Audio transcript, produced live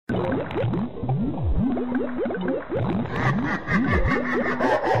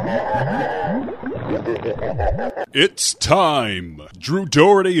It's time! Drew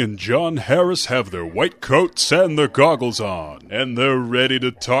Doherty and John Harris have their white coats and their goggles on, and they're ready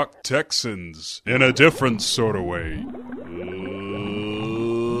to talk Texans in a different sort of way.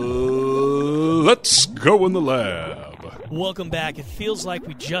 Let's go in the lab. Welcome back. It feels like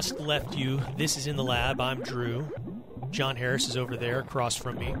we just left you. This is In the Lab. I'm Drew. John Harris is over there across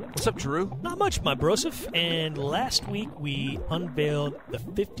from me. What's up, Drew? Not much, my brosif. And last week we unveiled the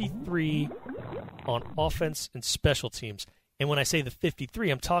 53 on offense and special teams. And when I say the 53,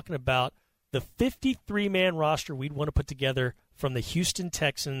 I'm talking about the 53-man roster we'd want to put together from the Houston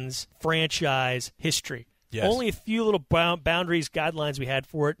Texans franchise history. Yes. Only a few little boundaries, guidelines we had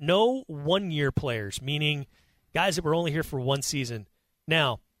for it. No one-year players, meaning guys that were only here for one season.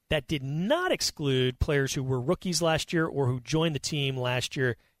 Now, that did not exclude players who were rookies last year or who joined the team last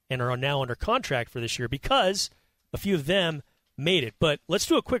year and are now under contract for this year because a few of them made it. But let's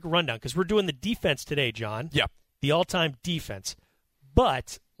do a quick rundown because we're doing the defense today, John. Yep. The all-time defense.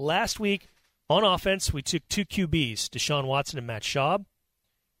 But last week on offense, we took two QBs, Deshaun Watson and Matt Schaub.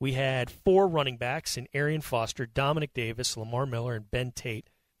 We had 4 running backs in Arian Foster, Dominic Davis, Lamar Miller, and Ben Tate.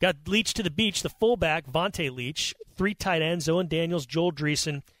 Got Leach to the beach, the fullback, Vontae Leach. 3 tight ends, Owen Daniels, Joel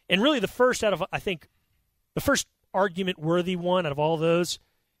Dreesen. And really the first out of, I think, the first argument-worthy one out of all those,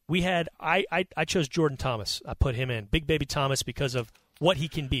 we had, I chose Jordan Thomas. I put him in. Big Baby Thomas because of what he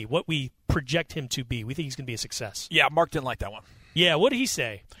can be, what we project him to be. We think he's going to be a success. Yeah, Mark didn't like that one. Yeah, what did he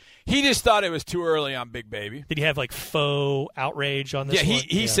say? He just thought it was too early on Big Baby. Did he have, like, faux outrage on this one?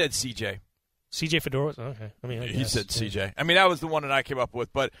 He said CJ. CJ Fedora? Okay. I mean, he said CJ. I mean, that was the one that I came up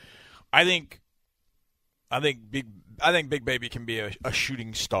with, but I think Big Baby can be a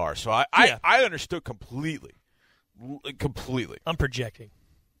shooting star. So I understood completely. Completely. I'm projecting.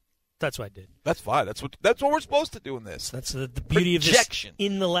 That's what I did. That's fine. That's what we're supposed to do in this. That's the beauty of this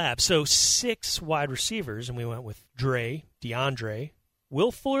in the lab. So 6 wide receivers, and we went with Dre, DeAndre,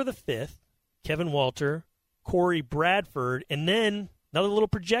 Will Fuller V, Kevin Walter, Corey Bradford, and then another little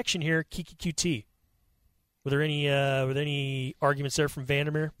projection here, Kiki QT. Were there any arguments there from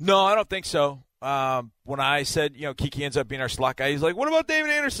Vandermeer? No, I don't think so. When I said, Kiki ends up being our slot guy, he's like, what about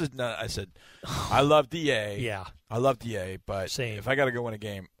David Anderson? No, I said, I love DA. Yeah. I love DA, but Same. If I got to go win a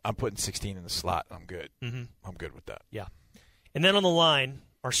game, I'm putting 16 in the slot. I'm good. Mm-hmm. I'm good with that. Yeah. And then on the line,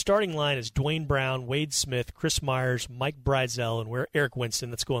 our starting line is Dwayne Brown, Wade Smith, Chris Myers, Mike Bridesell, and we're Eric Winston.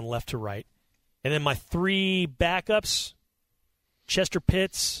 That's going left to right. And then my 3 backups, Chester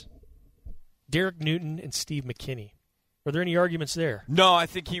Pitts, Derek Newton, and Steve McKinney. Are there any arguments there? No, I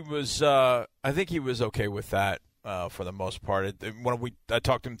think he was. Okay with that for the most part. When I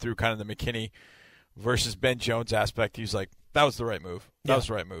talked him through kind of the McKinney versus Ben Jones aspect, he was like, "That was the right move. That was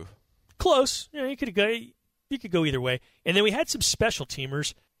the right move." Close. You could go either way. And then we had some special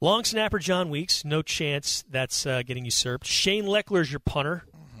teamers. Long snapper John Weeks, no chance that's getting usurped. Shane Leckler is your punter.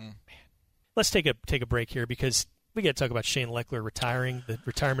 Mm-hmm. Man. Let's take a break here because we got to talk about Shane Leckler retiring, the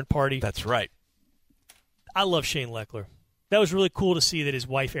retirement party. That's right. I love Shane Leckler. That was really cool to see that his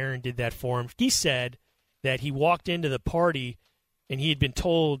wife, Erin, did that for him. He said that he walked into the party and he had been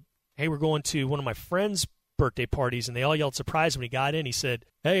told, hey, we're going to one of my friends' birthday parties, and they all yelled surprise when he got in. He said,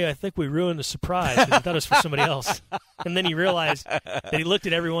 hey, I think we ruined the surprise because I thought it was for somebody else. And then he realized that he looked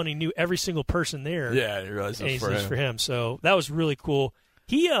at everyone. He knew every single person there. Yeah, he realized it was for him. So that was really cool.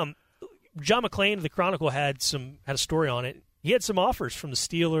 He, John McClain of the Chronicle had a story on it. He had some offers from the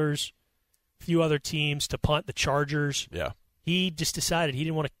Steelers, few other teams to punt, the Chargers. Yeah. He just decided he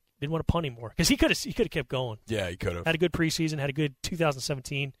didn't want to punt anymore because he could have kept going. Yeah, he could have. Had a good preseason, had a good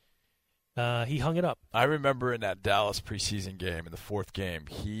 2017. He hung it up. I remember in that Dallas preseason game, in the 4th game,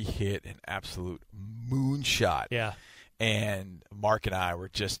 he hit an absolute moonshot. Yeah. And Mark and I were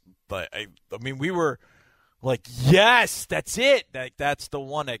just like, we were like, yes, that's it. That's the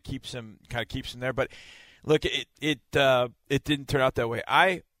one that keeps him there. But look, it didn't turn out that way.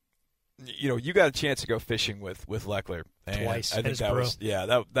 You got a chance to go fishing with Leckler. And twice. I think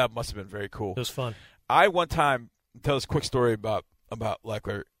that must have been very cool. It was fun. I one time tell this quick story about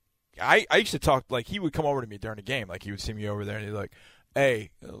Leckler. I used to talk, like, he would come over to me during the game. Like, he would see me over there and he'd be like,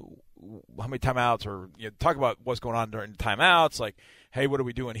 hey, how many timeouts, or talk about what's going on during the timeouts. Like, hey, what are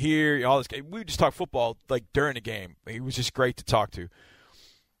we doing here? All this. We would just talk football, like, during the game. He was just great to talk to.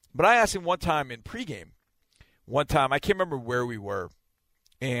 But I asked him one time in pregame. I can't remember where we were.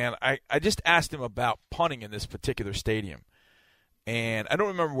 And I just asked him about punting in this particular stadium. And I don't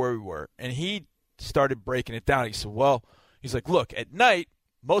remember where we were. And he started breaking it down. He said, he's like, look, at night,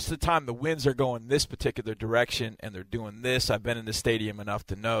 most of the time the winds are going this particular direction and they're doing this. I've been in the stadium enough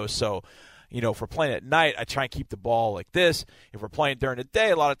to know. So, if we're playing at night, I try and keep the ball like this. If we're playing during the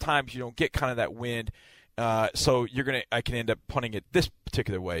day, a lot of times you don't get kind of that wind. So I can end up punting it this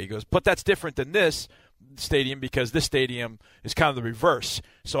particular way. He goes, but that's different than this stadium because this stadium is kind of the reverse.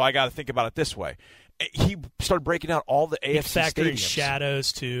 So I got to think about it this way. He started breaking out all the AFC stadiums. He factored in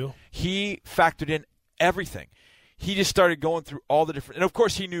shadows too. He factored in everything. He just started going through all the different – and, of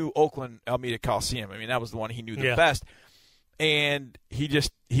course, he knew Oakland Alameda Coliseum. I mean, that was the one he knew the best. And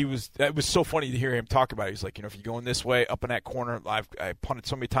it was so funny to hear him talk about it. He's like, if you're going this way, up in that corner, I punted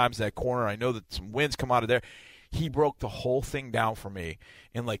so many times in that corner. I know that some winds come out of there. He broke the whole thing down for me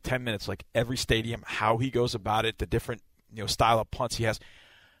in like 10 minutes, like every stadium, how he goes about it, the different style of punts he has.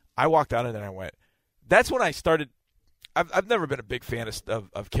 I walked out of there and I went, that's when I started – I've never been a big fan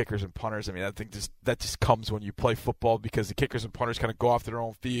of kickers and punters. I mean, I think that just comes when you play football because the kickers and punters kind of go off to their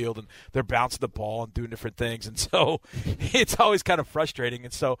own field and they're bouncing the ball and doing different things. And so it's always kind of frustrating.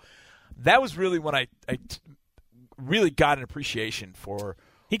 And so that was really when I really got an appreciation for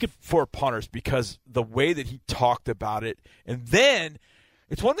punters because the way that he talked about it. And then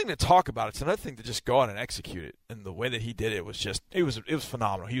it's one thing to talk about it. It's another thing to just go out and execute it. And the way that he did it was just it was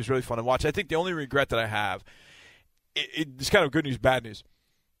phenomenal. He was really fun to watch. I think the only regret that I have it's kind of good news, bad news.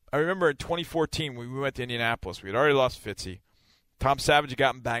 I remember in 2014 when we went to Indianapolis, we had already lost Fitzy. Tom Savage had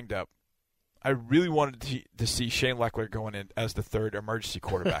gotten banged up. I really wanted to see Shane Lechler going in as the third emergency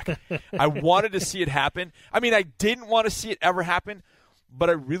quarterback. I wanted to see it happen. I mean, I didn't want to see it ever happen, but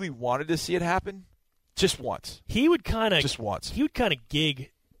I really wanted to see it happen just once. He would kind of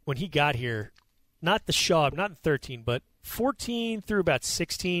gig when he got here, not the Shaw, not in 13, but 14 through about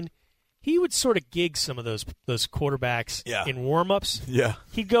 16. He would sort of gig some of those quarterbacks in warm-ups. Yeah.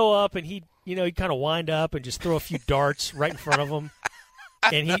 He'd go up and he'd kind of wind up and just throw a few darts right in front of him.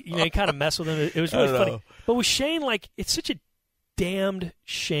 And he kind of mess with him. It was really funny. But with Shane, it's such a damned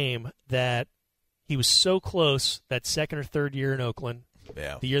shame that he was so close that second or third year in Oakland,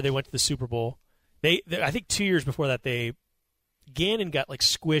 the year they went to the Super Bowl. They I think 2 years before that, Gannon got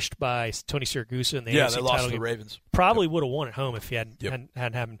squished by Tony Siragusa in the AFC they lost title to the game. Ravens. Probably would have won at home if he hadn't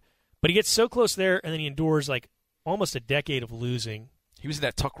happened. But he gets so close there, and then he endures almost a decade of losing. He was in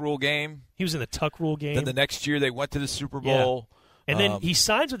that Tuck Rule game. Then the next year they went to the Super Bowl. Yeah. And then he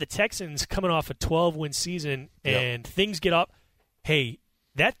signs with the Texans coming off a 12-win season, and things get up. Hey,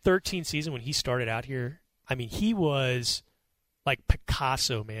 that 13 season when he started out here, I mean, he was like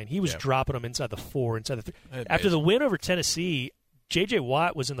Picasso, man. He was dropping them inside the 4, inside the 3. After the win over Tennessee, J.J.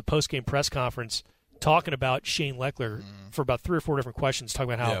 Watt was in the postgame press conference talking about Shane Lechler for about 3 or 4 different questions,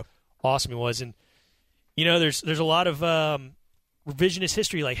 talking about how awesome he was. And there's a lot of revisionist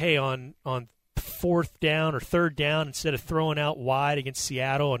history, like, hey, on 4th down or 3rd down, instead of throwing out wide against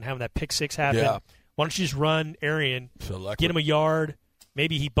Seattle and having that pick six happen, why don't you just run Arian, get him a yard,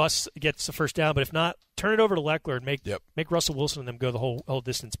 maybe he gets the first down, but if not, turn it over to Lechler and make Russell Wilson and them go the whole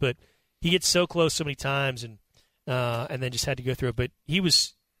distance. But he gets so close so many times and then just had to go through it. But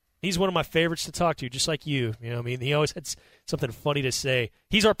he's one of my favorites to talk to, just like you. I mean, he always had something funny to say.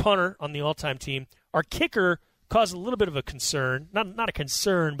 He's our punter on the all-time team. Our kicker caused a little bit of a concern. Not a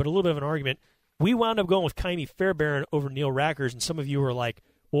concern, but a little bit of an argument. We wound up going with Kaimi Fairbairn over Neil Rackers, and some of you were like,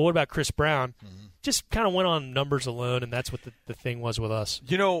 well, what about Chris Brown? Just kind of went on numbers alone, and that's what the thing was with us.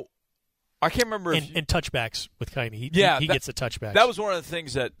 I can't remember. And touchbacks with Kaimi. He gets the touchbacks. That was one of the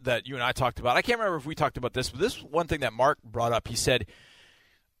things that you and I talked about. I can't remember if we talked about this, but this is one thing that Mark brought up. He said –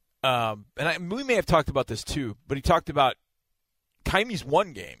 we may have talked about this too, but he talked about Kaimi's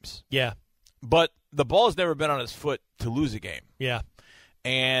won games. Yeah. But the ball has never been on his foot to lose a game. Yeah.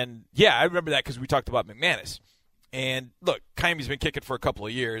 And, I remember that because we talked about McManus. And, look, Kaimi's been kicking for a couple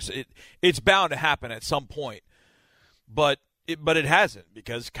of years. It's bound to happen at some point. But it hasn't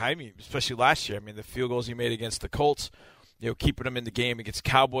because Kaimi, especially last year, I mean, the field goals he made against the Colts, keeping them in the game against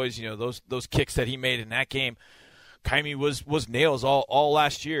Cowboys, those kicks that he made in that game, Kaimi was nails all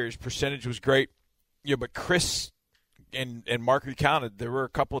last year. His percentage was great. But Chris and Mark recounted there were a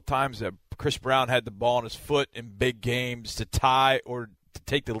couple of times that Chris Brown had the ball on his foot in big games to tie or to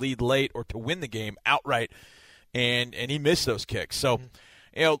take the lead late or to win the game outright, and he missed those kicks. So,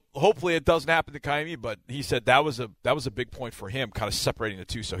 hopefully it doesn't happen to Kaimi, but he said that was a big point for him, kind of separating the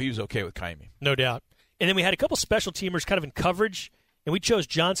two, so he was okay with Kaimi. No doubt. And then we had a couple special teamers kind of in coverage. And we chose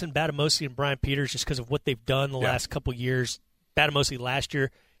Johnson, Batamosi, and Brian Peters just because of what they've done the last couple years. Batamosi last year.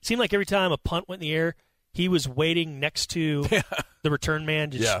 It seemed like every time a punt went in the air, he was waiting next to the return man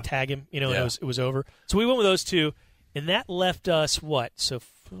to just tag him, and it was over. So we went with those two, and that left us what? So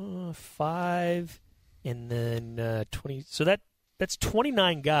 5 and then 20. So that that's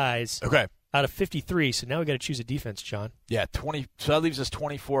 29 guys Okay. out of 53. So now we got to choose a defense, John. Yeah, 20. So that leaves us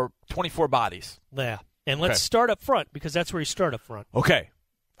 24 bodies. Yeah, and let's Okay. start up front because that's where you start up front. Okay.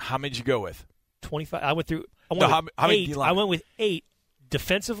 How many did you go with? 25. I went through. I No, went with how many 8. D-linemen? I went with 8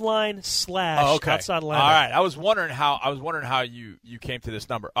 defensive line / outside linebacker. All right. I was wondering how you came to this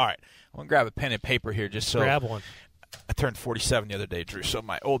number. All right. I'm gonna grab a pen and paper here just so. Grab one. I turned 47 the other day, Drew. So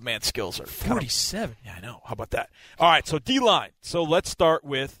my old man skills are 47. Yeah, I know. How about that? All right. So D-line. So let's start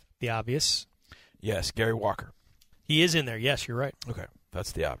with The obvious. Gary Walker. He is in there. Yes, you're right. Okay,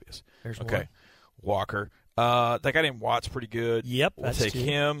 that's the obvious. There's Okay, one. Walker. That guy named Watt's pretty good. Yep, we'll that's take 2.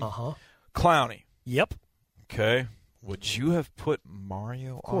 him. Uh-huh. Clowney. Yep. Okay. Would you have put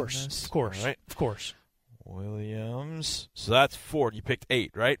Mario Of course. on this? Of course. All right. Of course. Williams. So that's 4. You picked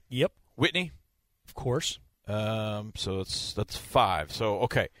 8, right? Yep. Whitney. Of course. So that's 5. So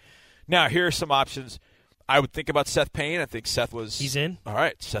okay. Now here are some options. I would think about Seth Payne. I think Seth was. He's in. All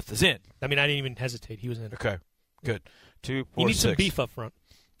right. Seth is in. I mean, I didn't even hesitate. He was in. Okay. Good. 2, 4, You need 6. some beef up front.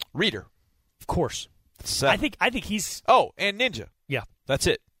 Reader. Of course. 7. I think he's. Oh, and Ninja. Yeah. That's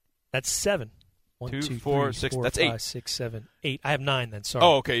it. That's 7. 1, 2, 2, 4, 3, 6. 4, That's 5, 8. 6, 7, 8. I have 9 then. Sorry.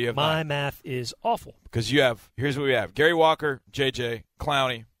 Oh, okay. You have My 9. math is awful. Because you have, here's what we have: Gary Walker, JJ,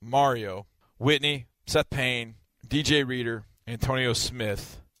 Clowney, Mario, Whitney, Seth Payne, DJ Reader, Antonio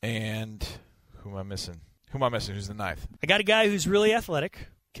Smith, and who am I missing? Who's the 9th? I got a guy who's really athletic,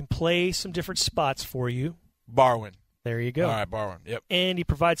 can play some different spots for you. Barwin. There you go. All right, Barwin. Yep. And he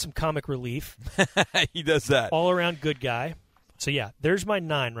provides some comic relief. He does that. All around good guy. So yeah, there's my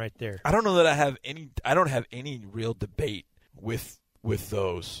 9 right there. I don't know that I don't have any real debate with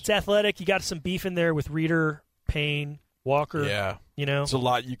those. It's athletic. You got some beef in there with Reader, Payne, Walker. Yeah. You know, It's a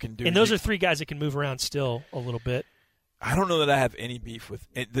lot you can do. and those are 3 guys that can move around still a little bit. I don't know that I have any beef with.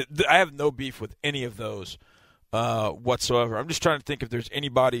 I have no beef with any of those whatsoever. I'm just trying to think if there's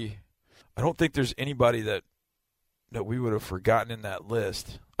anybody. I don't think there's anybody that we would have forgotten in that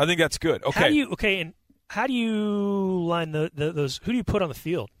list. I think that's good. Okay. And how do you line those? Who do you put on the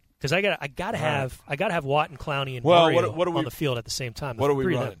field? Because I gotta have Watt and Clowney and Mario what are we, on the field at the same time. What are we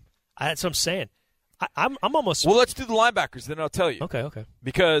 3 of them. running? That's what I'm saying. I'm almost. Well, let's do the linebackers. Then I'll tell you. Okay.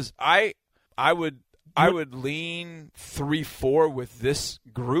 Because I would lean 3-4 with this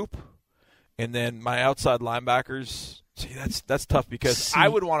group, and then my outside linebackers. See, that's tough because I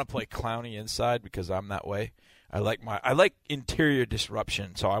would want to play Clowney inside because I'm that way. I like interior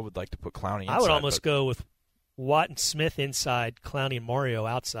disruption, so I would like to put Clowney inside. I would almost go with Watt and Smith inside, Clowney and Mario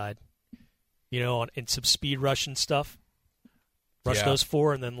outside. You know, and some speed rush and stuff. Rush those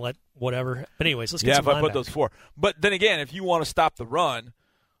 4 and then let whatever. But anyways, let's get some if I put linebackers. those 4. But then again, if you want to stop the run,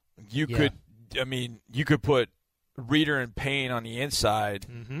 you could. I mean, you could put Reader and Payne on the inside,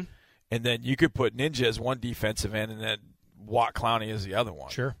 and then you could put Ninja as one defensive end, and then Watt Clowney as the other one.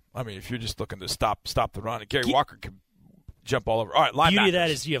 Sure. I mean, if you're just looking to stop the run, Gary Walker could jump all over. All right, linebackers. The beauty of that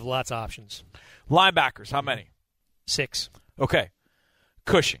is you have lots of options. Linebackers, how many? 6. Okay.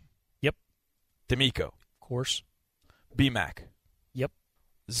 Cushing. Yep. D'Amico. Of course. B-Mac. Yep.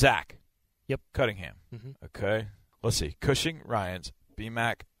 Zach. Yep. Cunningham. Okay. Let's see. Cushing, Ryans,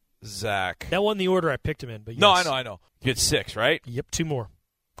 B-Mac, Zach. That wasn't the order I picked him in, but yes. No, I know. You get 6, right? Yep, 2 more.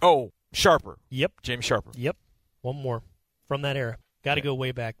 Oh, Sharper. Yep. Jamie Sharper. Yep. 1 more from that era. Got to go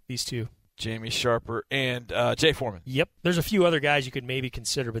way back, these 2. Jamie Sharper and Jay Foreman. Yep. There's a few other guys you could maybe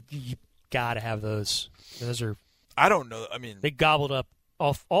consider, but you got to have those. Those are. I don't know. I mean, they gobbled up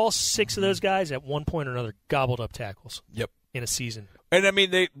all 6 of those guys at one point or another. Gobbled up tackles. Yep. In a season. And I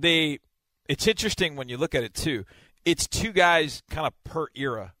mean, they. It's interesting when you look at it too. It's 2 guys kind of per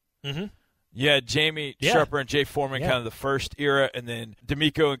era. Mm-hmm. Yeah, Jamie Sharper and Jay Foreman kind of the first era, and then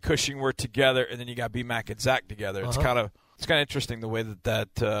D'Amico and Cushing were together, and then you got B-Mac and Zach together. It's kind of interesting the way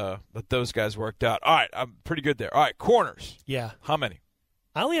that those guys worked out. All right, I'm pretty good there. All right, corners. Yeah. How many?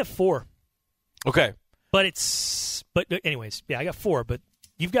 I only have 4. Okay. But anyways, yeah, I got 4, but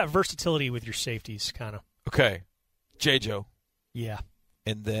you've got versatility with your safeties, kind of. Okay. J-Joe. Yeah.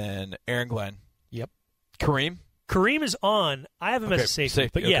 And then Aaron Glenn. Yep. Kareem is on. I have him as a safety.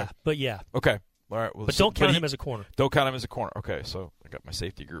 But yeah. Okay. All right. Well, but don't count him as a corner. Don't count him as a corner. Okay, so I got my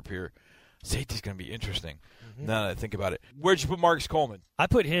safety group here. Safety's going to be interesting now that I think about it. Where'd you put Marcus Coleman? I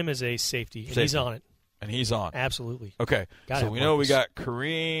put him as a safety, and he's on it. And he's on. Absolutely. Okay. So we know we got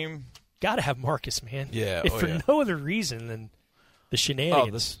Kareem. Got to have Marcus, man. Yeah. If for no other reason than the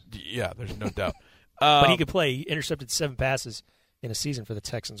shenanigans. There's no doubt. But he could play. He intercepted 7 passes in a season for the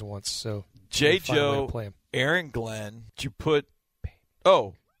Texans once. So J-Joe, Aaron Glenn. Did you put?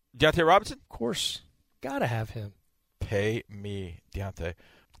 Oh, Deontay Robinson. Of course, gotta have him. Pay me, Deontay.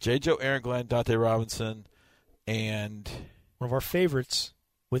 J-Joe, Aaron Glenn, Deontay Robinson, and one of our favorites,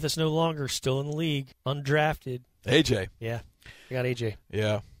 with us no longer, still in the league, undrafted. AJ. Yeah, I got AJ.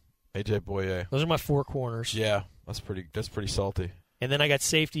 Yeah, AJ Boye. Those are my 4 corners. Yeah, that's pretty salty. And then I got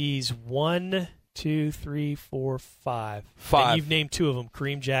safeties 1, 2, 3, 4, 5. 5. And you've named 2 of them,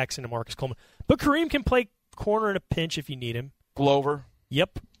 Kareem Jackson and Marcus Coleman. But Kareem can play corner in a pinch if you need him. Glover.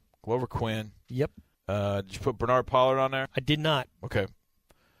 Yep. Glover Quinn. Yep. Did you put Bernard Pollard on there? I did not. Okay.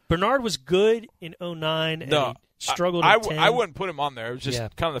 Bernard was good in 2009 and No, he struggled in 10. I wouldn't put him on there. It was just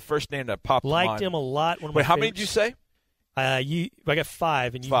kind of the first name that popped in mind. Liked him a lot. One of Wait, my how many favorites. did you say? I got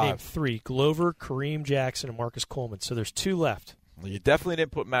 5, and you 5. named 3. Glover, Kareem Jackson, and Marcus Coleman. So there's 2 left. Well, you definitely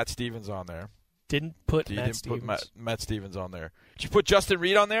didn't put Matt Stevens on there. Didn't put You Matt didn't Stevens. put Matt Stevens on there. Did you put Justin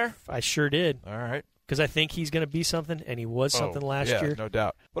Reed on there? I sure did, All right. because I think he's going to be something, and he was something last year. No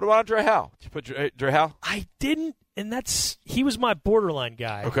doubt. What about Dre Howell? Did you put Dre Howell? I didn't, and he was my borderline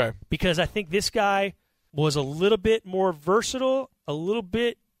guy. Okay. Because I think this guy was a little bit more versatile, a little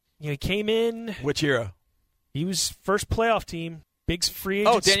bit, he came in, Which era? he was first playoff team, big free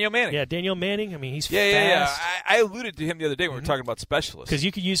agent. Oh, Daniel Manning. Yeah, Daniel Manning. I mean, he's Yeah. fast. I alluded to him the other day when we were talking about specialists. Because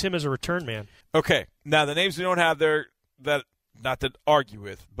you could use him as a return man. Okay. Now, the names we don't have there, that not to argue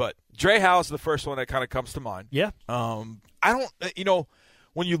with, but Dre Howell's the first one that kind of comes to mind. Yeah. I don't,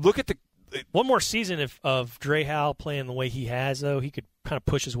 when you look at the One more season of Dre Howell playing the way he has, though, he could kind of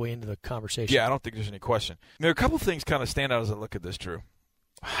push his way into the conversation. Yeah, I don't think there's any question. There are a couple things kind of stand out as I look at this, Drew.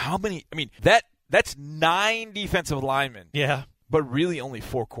 How many? I mean, that's 9 defensive linemen, Yeah. but really only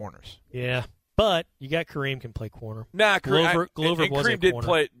 4 corners. Yeah. But you got Kareem can play corner. Nah, Glover and was Kareem a did corner.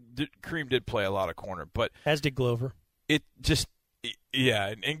 play. Kareem did play a lot of corner, but As did Glover. it just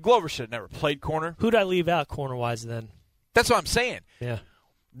and Glover should have never played corner. Who'd I leave out corner-wise then? That's what I'm saying. Yeah.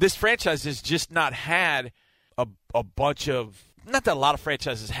 This franchise has just not had a bunch of. Not that a lot of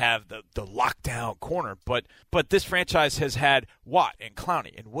franchises have the lockdown corner, but this franchise has had Watt and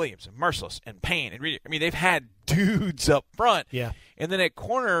Clowney and Williams and Merciless and Payne and Reed. I mean, they've had dudes up front. Yeah. And then at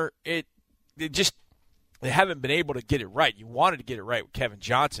corner, they haven't been able to get it right. You wanted to get it right with Kevin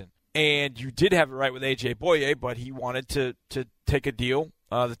Johnson, and you did have it right with A.J. Boye, but he wanted to take a deal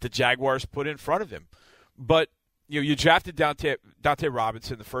that the Jaguars put in front of him. But you drafted Dante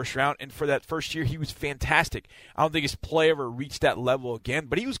Robinson in the first round, and for that first year, he was fantastic. I don't think his play ever reached that level again,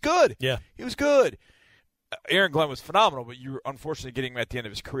 but he was good. Yeah. He was good. Aaron Glenn was phenomenal, but you were unfortunately getting him at the end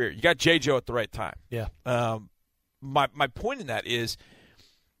of his career. You got J. Joe at the right time. Yeah. My point in that is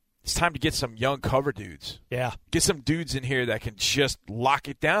it's time to get some young cover dudes. Yeah. Get some dudes in here that can just lock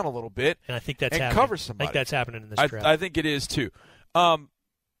it down a little bit And I think that's and happening. cover somebody. I think that's happening in this draft. I think it is too.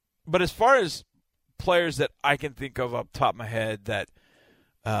 But as far as players that I can think of up top of my head that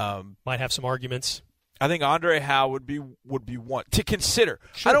Might have some arguments. I think Andre Howe would be one to consider.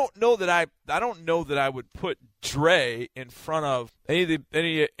 Sure. I don't know that I would put Dre in front of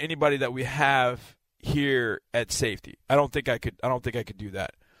anybody that we have here at safety. I don't think I could do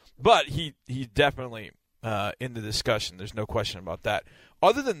that. But he's definitely in the discussion. There's no question about that.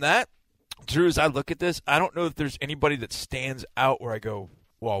 Other than that, Drew, as I look at this, I don't know if there's anybody that stands out where I go,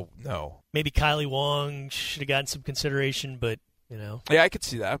 well, no. Maybe Kylie Wong should have gotten some consideration, but Yeah, I could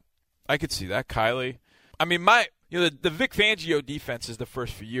see that. Kylie. I mean, the Vic Fangio defenses the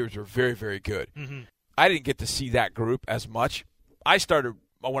first few years were very, very good. Mm-hmm. I didn't get to see that group as much.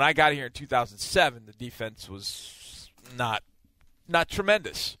 When I got here in 2007, the defense was not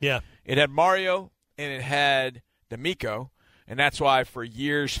tremendous. yeah. It had Mario and it had D'Amico, and that's why for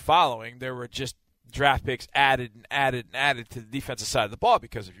years following there were just draft picks added to the defensive side of the ball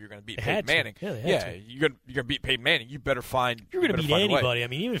because if you're going to beat Peyton Manning, Yeah, they had to. you're going to beat Peyton Manning, you better find. You're going to beat find a way. anybody. I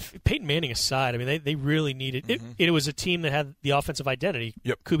mean, even if Peyton Manning aside, I mean, they really needed it was a team that had the offensive identity.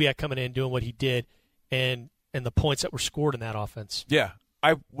 Yep. Kubiak coming in, doing what he did, and the points that were scored in that offense. Yeah,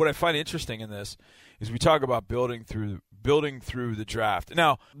 what I find interesting in this is we talk about building through the draft.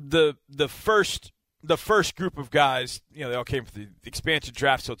 Now, the first group of guys, they all came from the expansion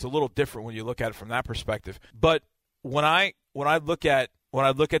draft, so it's a little different when you look at it from that perspective. But when I look at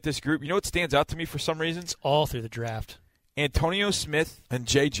this group, what stands out to me for some reason? It's all through the draft. Antonio Smith and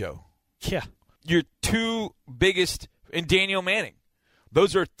J. Joe. Yeah. Your two biggest, and Daniel Manning.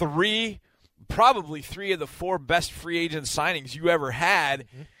 Those are probably three of the 4 best free agent signings you ever had.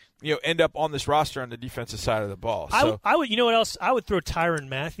 End up on this roster on the defensive side of the ball. So, I would. You know what else? I would throw Tyrann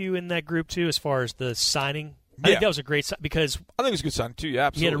Mathieu in that group too, as far as the signing. I think that was a great sign because I think it was a good signing too. Yeah,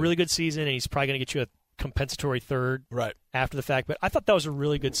 absolutely. he had a really good season, and he's probably going to get you a compensatory third right after the fact. But I thought that was a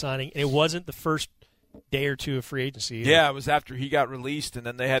really good signing, and it wasn't the first day or two of free agency either. Yeah, it was after he got released, and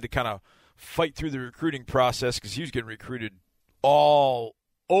then they had to kind of fight through the recruiting process because he was getting recruited all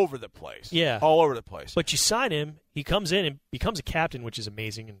over the place. Yeah. All over the place. But you sign him, he comes in and becomes a captain, which is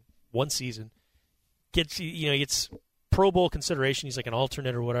amazing in one season. Gets Pro Bowl consideration. He's like an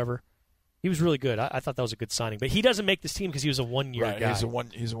alternate or whatever. He was really good. I thought that was a good signing. But he doesn't make this team because he was a one-year guy. He's a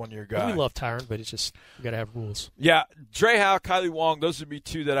one-year guy. We love Tyron, but it's just we got to have rules. Yeah, Dre Howe, Kylie Wong, those would be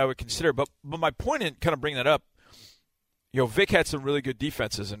two that I would consider. But my point in kind of bringing that up, Vic had some really good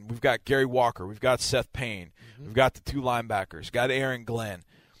defenses, and we've got Gary Walker, we've got Seth Payne, we've got the two linebackers, got Aaron Glenn.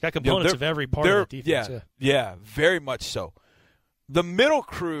 Got components of every part of the defense. Yeah, very much so. The middle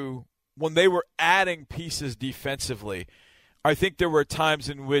crew, when they were adding pieces defensively, I think there were times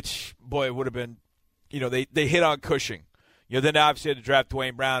in which, boy, it would have been, they hit on Cushing. Then obviously had to draft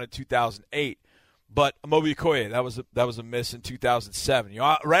Dwayne Brown in 2008. But Amobi Okoye, that was a miss in 2007.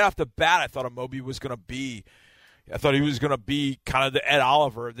 Right off the bat, I thought Amobi was going to be kind of the Ed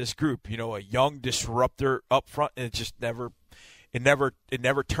Oliver of this group. A young disruptor up front, and it just never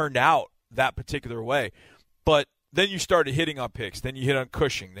turned out that particular way. But then you started hitting on picks. Then you hit on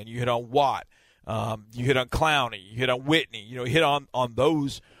Cushing. Then you hit on Watt. You hit on Clowney. You hit on Whitney. You hit on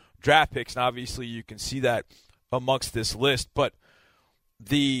those draft picks, and obviously you can see that amongst this list. But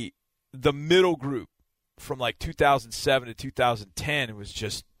the middle group from like 2007 to 2010, it was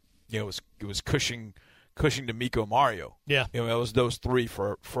just it was Cushing to Miko Mario. Yeah, it was those three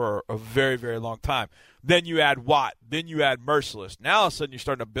for a very, very long time. Then you add Watt. Then you add Merciless. Now all of a sudden you're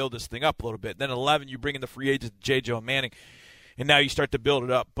starting to build this thing up a little bit. Then 11, you bring in the free agents J. Joe Manning, and now you start to build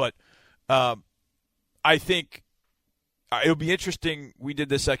it up. But I think it'll be interesting. We did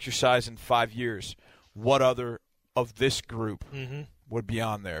this exercise in 5 years. What other of this group would be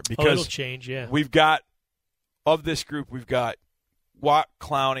on there? Because it'll change. Yeah, we've got of this group. We've got Watt,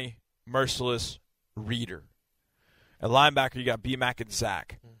 Clowney, Merciless, Reeder. At linebacker, you got B-Mac and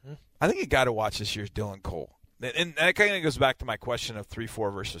Zach. I think you got to watch this year's Dylan Cole. And that kind of goes back to my question of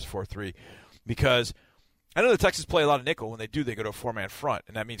 3-4 versus 4-3, because I know the Texans play a lot of nickel. When they do, they go to a four-man front,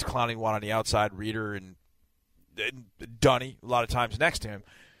 and that means Clowney, Watt on the outside, Reeder, and Dunny a lot of times next to him.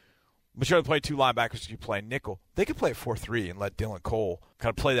 But you're going to play two linebackers if you play nickel. They could play a 4-3 and let Dylan Cole kind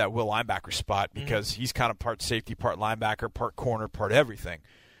of play that will linebacker spot, because he's kind of part safety, part linebacker, part corner, part everything.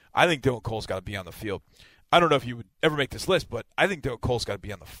 I think Dylan Cole's got to be on the field. I don't know if he would ever make this list, but I think Dylan Cole's got to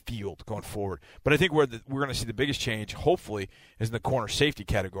be on the field going forward. But I think where we're going to see the biggest change, hopefully, is in the corner safety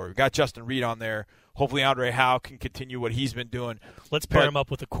category. We've got Justin Reed on there. Hopefully Andre Howe can continue what he's been doing. Let's pair him up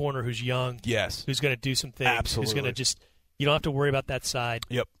with a corner who's young. Yes. Who's going to do some things. Absolutely. Who's going to just – you don't have to worry about that side.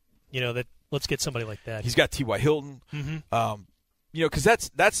 Yep. Let's get somebody like that. He's got T.Y. Hilton. Because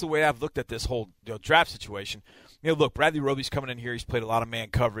that's the way I've looked at this whole draft situation. Look, Bradley Roby's coming in here. He's played a lot of man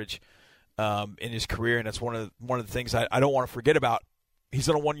coverage in his career, and that's one of the things I don't want to forget about. He's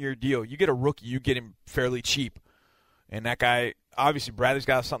on a one-year deal. You get a rookie, you get him fairly cheap. And that guy, obviously Bradley's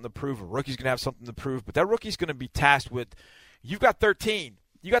got something to prove. A rookie's going to have something to prove. But that rookie's going to be tasked with, you've got 13.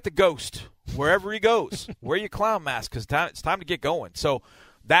 You got the ghost wherever he goes. Wear your clown mask because it's time to get going. So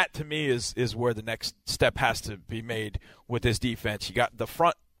that, to me, is where the next step has to be made with this defense. You got the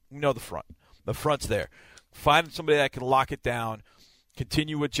front. The front. The front's there. Find somebody that can lock it down,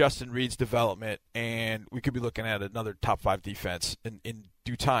 continue with Justin Reed's development, and we could be looking at another top 5 defense in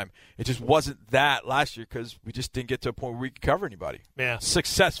due time. It just wasn't that last year because we just didn't get to a point where we could cover anybody. Yeah.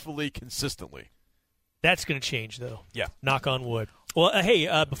 Successfully, consistently. That's going to change, though. Yeah. Knock on wood. Well,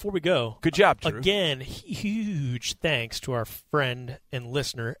 hey, before we go. Good job, Drew. Again, huge thanks to our friend and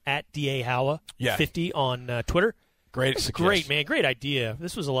listener at D.A. Howa, 50 on Twitter. Great suggestion. Great, man. Great idea.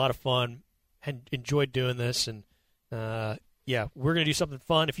 This was a lot of fun. And enjoyed doing this. And, we're going to do something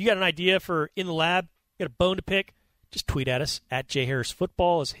fun. If you got an idea for In the Lab, you got a bone to pick, just tweet at us. At J Harris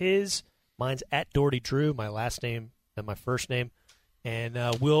Football is his. Mine's at Doherty Drew, my last name and my first name. And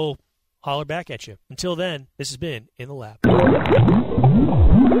we'll holler back at you. Until then, this has been In the Lab.